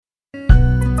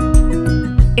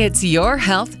It's Your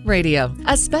Health Radio,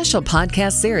 a special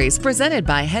podcast series presented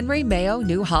by Henry Mayo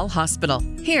Newhall Hospital.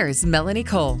 Here's Melanie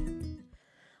Cole.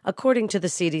 According to the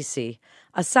CDC,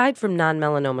 aside from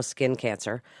non-melanoma skin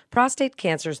cancer, prostate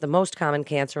cancer is the most common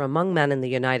cancer among men in the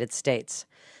United States.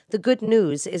 The good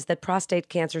news is that prostate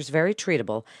cancer is very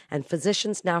treatable, and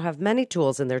physicians now have many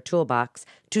tools in their toolbox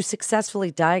to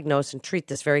successfully diagnose and treat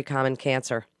this very common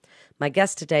cancer. My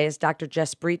guest today is Dr.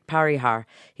 Jaspreet Parihar.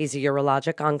 He's a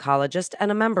urologic oncologist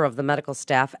and a member of the medical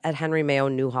staff at Henry Mayo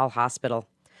Newhall Hospital.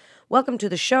 Welcome to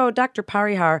the show, Dr.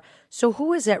 Parihar. So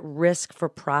who is at risk for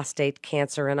prostate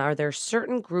cancer, and are there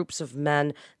certain groups of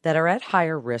men that are at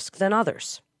higher risk than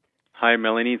others? Hi,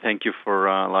 Melanie. Thank you for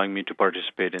allowing me to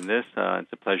participate in this.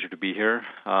 It's a pleasure to be here.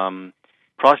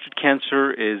 Prostate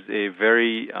cancer is a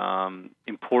very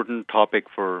important topic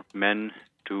for men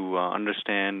to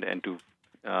understand and to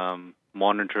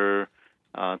monitor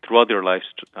throughout their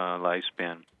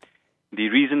lifespan. The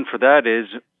reason for that is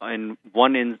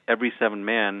one in every 7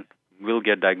 men will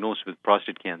get diagnosed with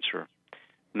prostate cancer.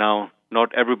 Now,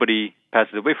 not everybody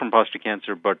passes away from prostate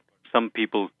cancer, but some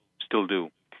people still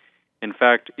do. In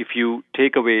fact, if you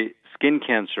take away skin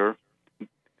cancer,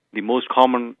 the most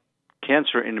common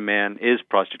cancer in a man is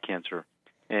prostate cancer.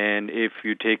 And if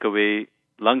you take away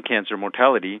lung cancer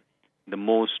mortality,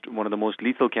 one of the most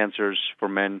lethal cancers for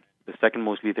men, the second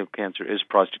most lethal cancer is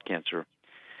prostate cancer.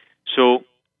 So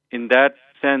in that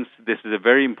sense, this is a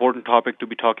very important topic to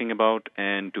be talking about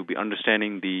and to be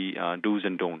understanding the do's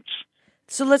and don'ts.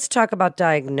 So let's talk about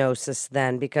diagnosis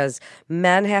then, because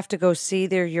men have to go see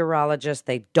their urologist.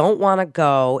 They don't want to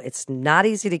go. It's not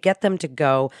easy to get them to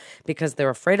go because they're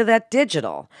afraid of that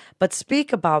digital. But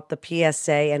speak about the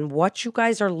PSA and what you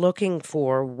guys are looking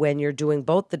for when you're doing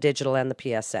both the digital and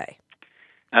the PSA.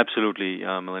 Absolutely,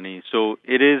 Melanie. So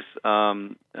it is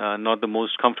not the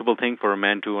most comfortable thing for a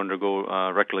man to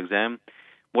undergo rectal exam.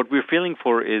 What we're feeling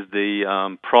for is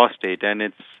the prostate, and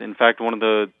it's in fact one of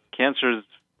the cancers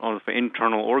of the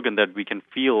internal organ that we can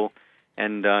feel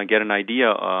and get an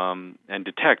idea and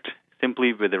detect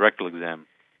simply with a rectal exam.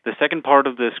 The second part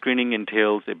of the screening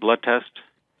entails a blood test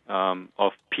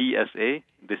of PSA.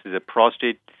 This is a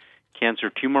prostate cancer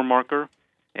tumor marker,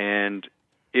 and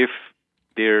if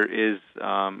there is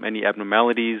any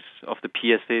abnormalities of the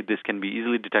PSA, this can be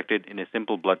easily detected in a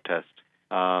simple blood test.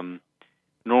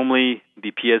 Normally,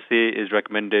 the PSA is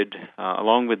recommended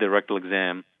along with the rectal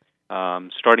exam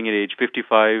starting at age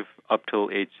 55 up till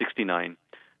age 69.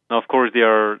 Now, of course,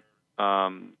 there are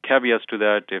caveats to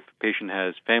that. If a patient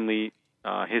has family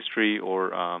history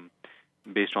or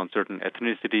based on certain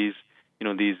ethnicities,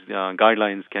 these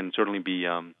guidelines can certainly be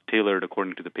tailored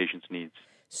according to the patient's needs.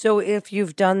 So if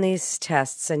you've done these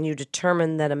tests and you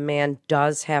determine that a man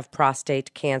does have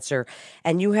prostate cancer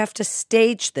and you have to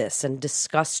stage this and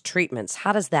discuss treatments,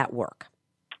 how does that work?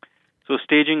 So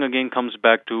staging, again, comes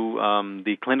back to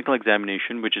the clinical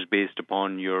examination, which is based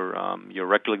upon your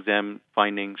rectal exam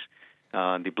findings,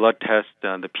 the blood test,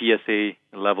 the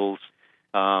PSA levels.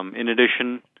 In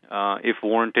addition, if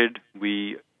warranted,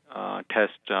 we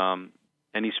test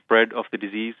any spread of the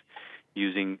disease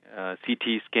using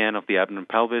CT scan of the abdomen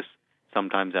pelvis,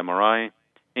 sometimes MRI,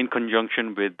 in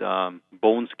conjunction with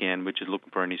bone scan, which is looking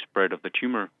for any spread of the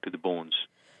tumor to the bones.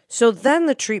 So then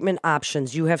the treatment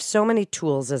options, you have so many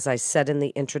tools, as I said in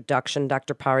the introduction,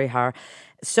 Dr. Parihar.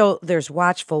 So there's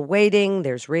watchful waiting,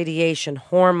 there's radiation,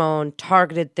 hormone,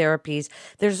 targeted therapies.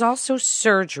 There's also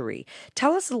surgery.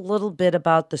 Tell us a little bit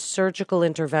about the surgical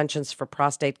interventions for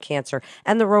prostate cancer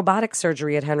and the robotic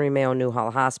surgery at Henry Mayo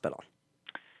Newhall Hospital.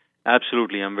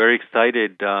 Absolutely. I'm very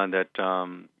excited that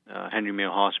Henry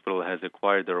Mayo Hospital has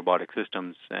acquired the robotic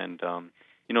systems, and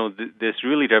this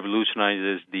really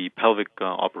revolutionizes the pelvic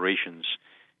operations.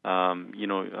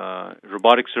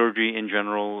 Robotic surgery in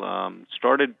general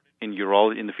started in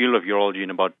the field of urology in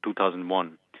about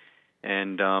 2001,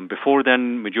 and before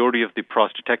then, majority of the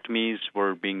prostatectomies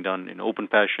were being done in open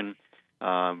fashion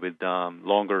with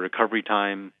longer recovery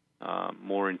time,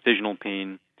 more incisional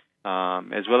pain,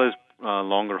 as well as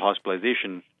longer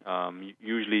hospitalization,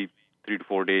 usually 3 to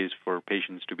 4 days for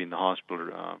patients to be in the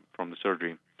hospital from the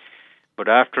surgery. But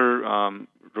after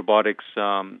robotics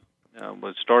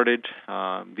was started,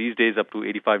 these days up to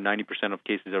 85-90% of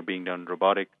cases are being done in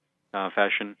robotic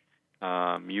fashion.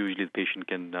 Usually the patient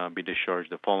can be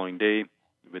discharged the following day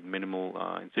with minimal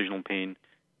incisional pain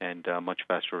and much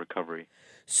faster recovery.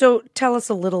 So tell us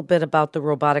a little bit about the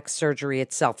robotic surgery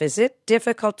itself. Is it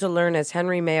difficult to learn as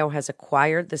Henry Mayo has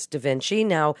acquired this Da Vinci?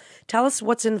 Now, tell us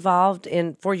what's involved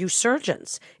for you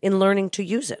surgeons in learning to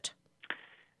use it.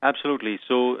 Absolutely.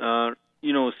 So,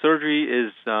 surgery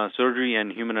is surgery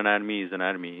and human anatomy is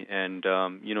anatomy. And,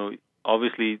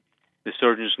 obviously the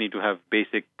surgeons need to have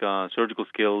basic surgical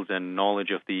skills and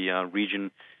knowledge of the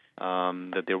region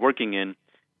that they're working in.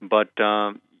 But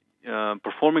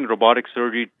performing robotic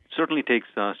surgery certainly takes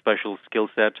a special skill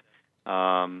set.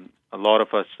 A lot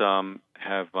of us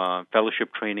have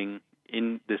fellowship training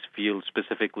in this field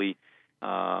specifically,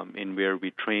 in where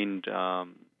we trained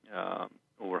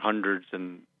over hundreds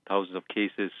and thousands of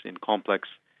cases in complex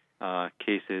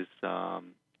cases.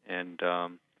 And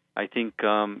I think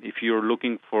if you're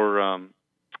looking for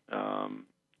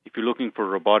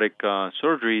robotic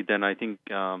surgery, then I think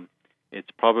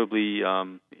it's probably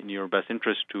in your best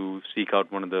interest to seek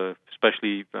out one of the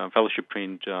especially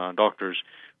fellowship-trained doctors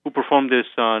who perform this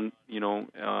on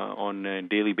a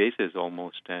daily basis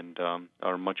almost, and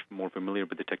are much more familiar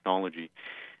with the technology.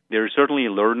 There is certainly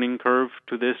a learning curve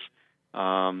to this,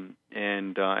 and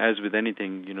as with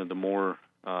anything, the more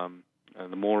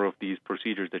of these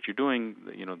procedures that you're doing,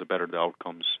 the better the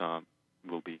outcomes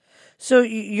will be. So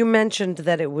you mentioned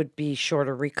that it would be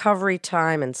shorter recovery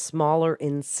time and smaller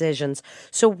incisions.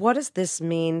 So what does this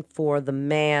mean for the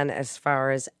man as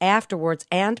far as afterwards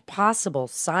and possible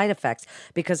side effects?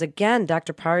 Because again,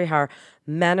 Dr. Parihar,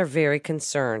 men are very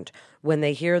concerned when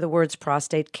they hear the words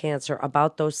prostate cancer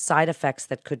about those side effects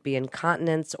that could be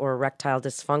incontinence or erectile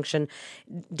dysfunction.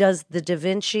 Does the Da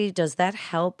Vinci, does that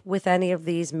help with any of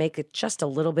these, make it just a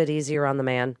little bit easier on the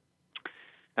man?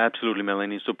 Absolutely,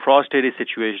 Melanie. So prostate is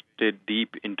situated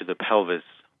deep into the pelvis,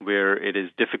 where it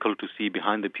is difficult to see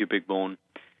behind the pubic bone,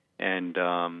 and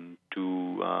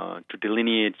to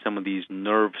delineate some of these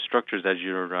nerve structures as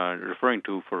you're referring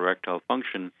to for erectile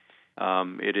function.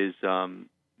 It is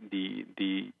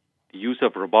the use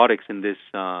of robotics in this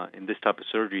type of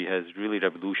surgery has really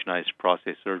revolutionized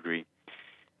prostate surgery.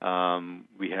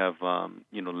 We have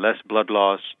less blood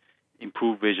loss,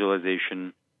 improved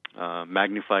visualization,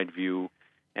 magnified view,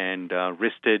 and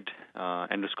wristed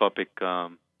endoscopic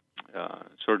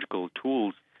surgical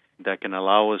tools that can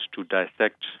allow us to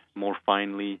dissect more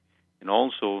finely, and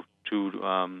also to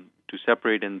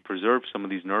separate and preserve some of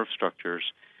these nerve structures,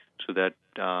 so that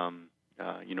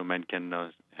men can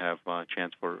have a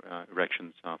chance for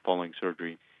erections following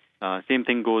surgery. Same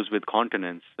thing goes with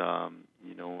continence. The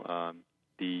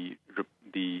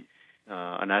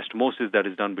anastomosis that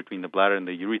is done between the bladder and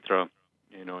the urethra,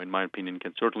 in my opinion,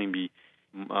 can certainly be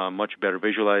much better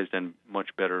visualized and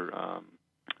much better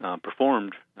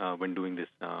performed when doing this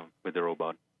with the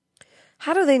robot.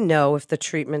 How do they know if the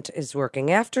treatment is working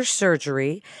after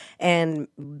surgery? And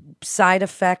side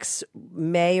effects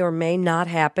may or may not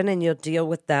happen, and you'll deal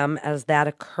with them as that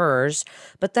occurs.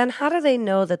 But then how do they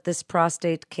know that this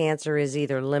prostate cancer is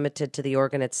either limited to the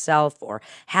organ itself, or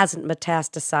hasn't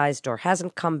metastasized, or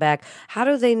hasn't come back? How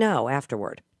do they know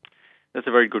afterward? That's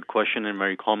a very good question, and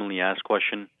very commonly asked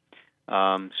question.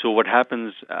 So what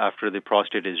happens after the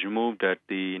prostate is removed, that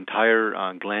the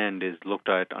entire gland is looked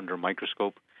at under a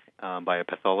microscope by a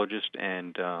pathologist,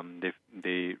 and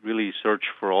they really search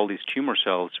for all these tumor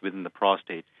cells within the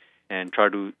prostate and try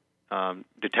to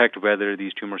detect whether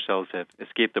these tumor cells have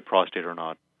escaped the prostate or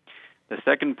not. The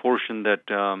second portion of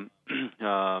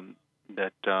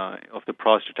the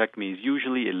prostatectomy is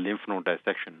usually a lymph node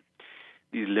dissection.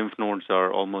 These lymph nodes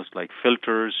are almost like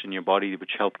filters in your body,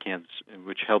 which help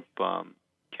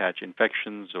catch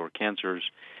infections or cancers.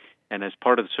 And as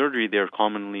part of the surgery, they're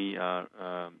commonly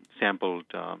sampled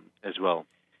as well.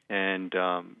 And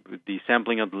with the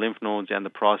sampling of the lymph nodes and the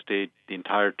prostate, the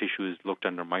entire tissue is looked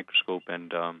under a microscope.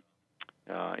 And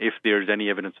if there's any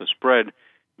evidence of spread,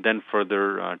 then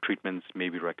further treatments may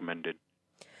be recommended.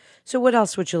 So what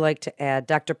else would you like to add,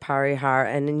 Dr. Parihar,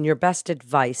 and in your best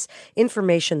advice,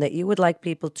 information that you would like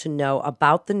people to know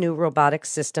about the new robotic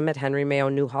system at Henry Mayo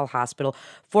Newhall Hospital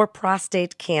for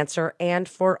prostate cancer and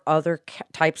for other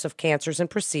types of cancers and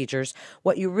procedures,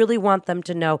 what you really want them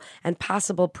to know, and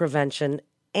possible prevention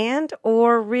and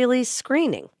or really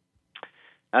screening?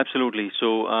 Absolutely.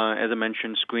 So as I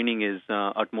mentioned, screening is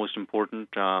utmost important.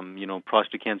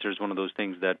 Prostate cancer is one of those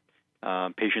things that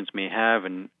patients may have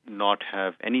and not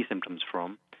have any symptoms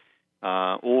from,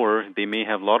 or they may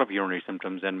have a lot of urinary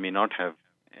symptoms and may not have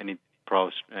any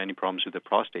problems with the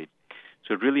prostate.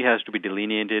 So it really has to be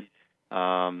delineated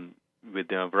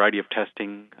with a variety of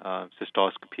testing,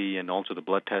 cystoscopy, and also the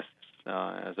blood tests,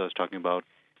 as I was talking about.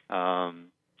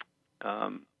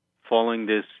 Following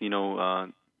this,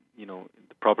 the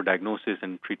proper diagnosis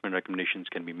and treatment recommendations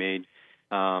can be made,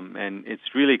 and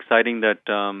it's really exciting that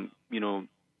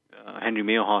Henry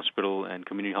Mayo Hospital and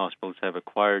community hospitals have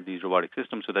acquired these robotic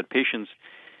systems so that patients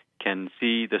can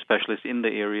see the specialists in the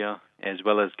area, as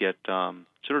well as get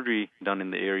surgery done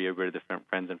in the area where the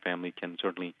friends and family can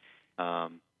certainly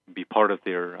be part of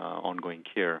their ongoing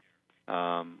care.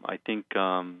 I think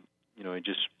it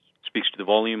just speaks to the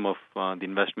volume of the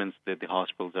investments that the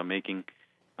hospitals are making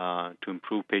to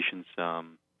improve patients'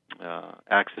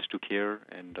 access to care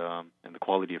and the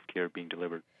quality of care being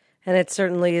delivered. And it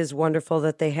certainly is wonderful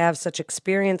that they have such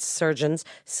experienced surgeons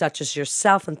such as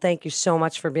yourself. And thank you so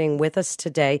much for being with us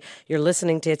today. You're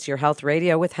listening to It's Your Health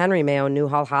Radio with Henry Mayo,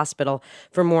 Newhall Hospital.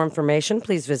 For more information,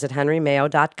 please visit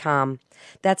henrymayo.com.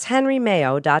 That's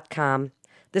henrymayo.com.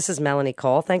 This is Melanie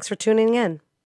Cole. Thanks for tuning in.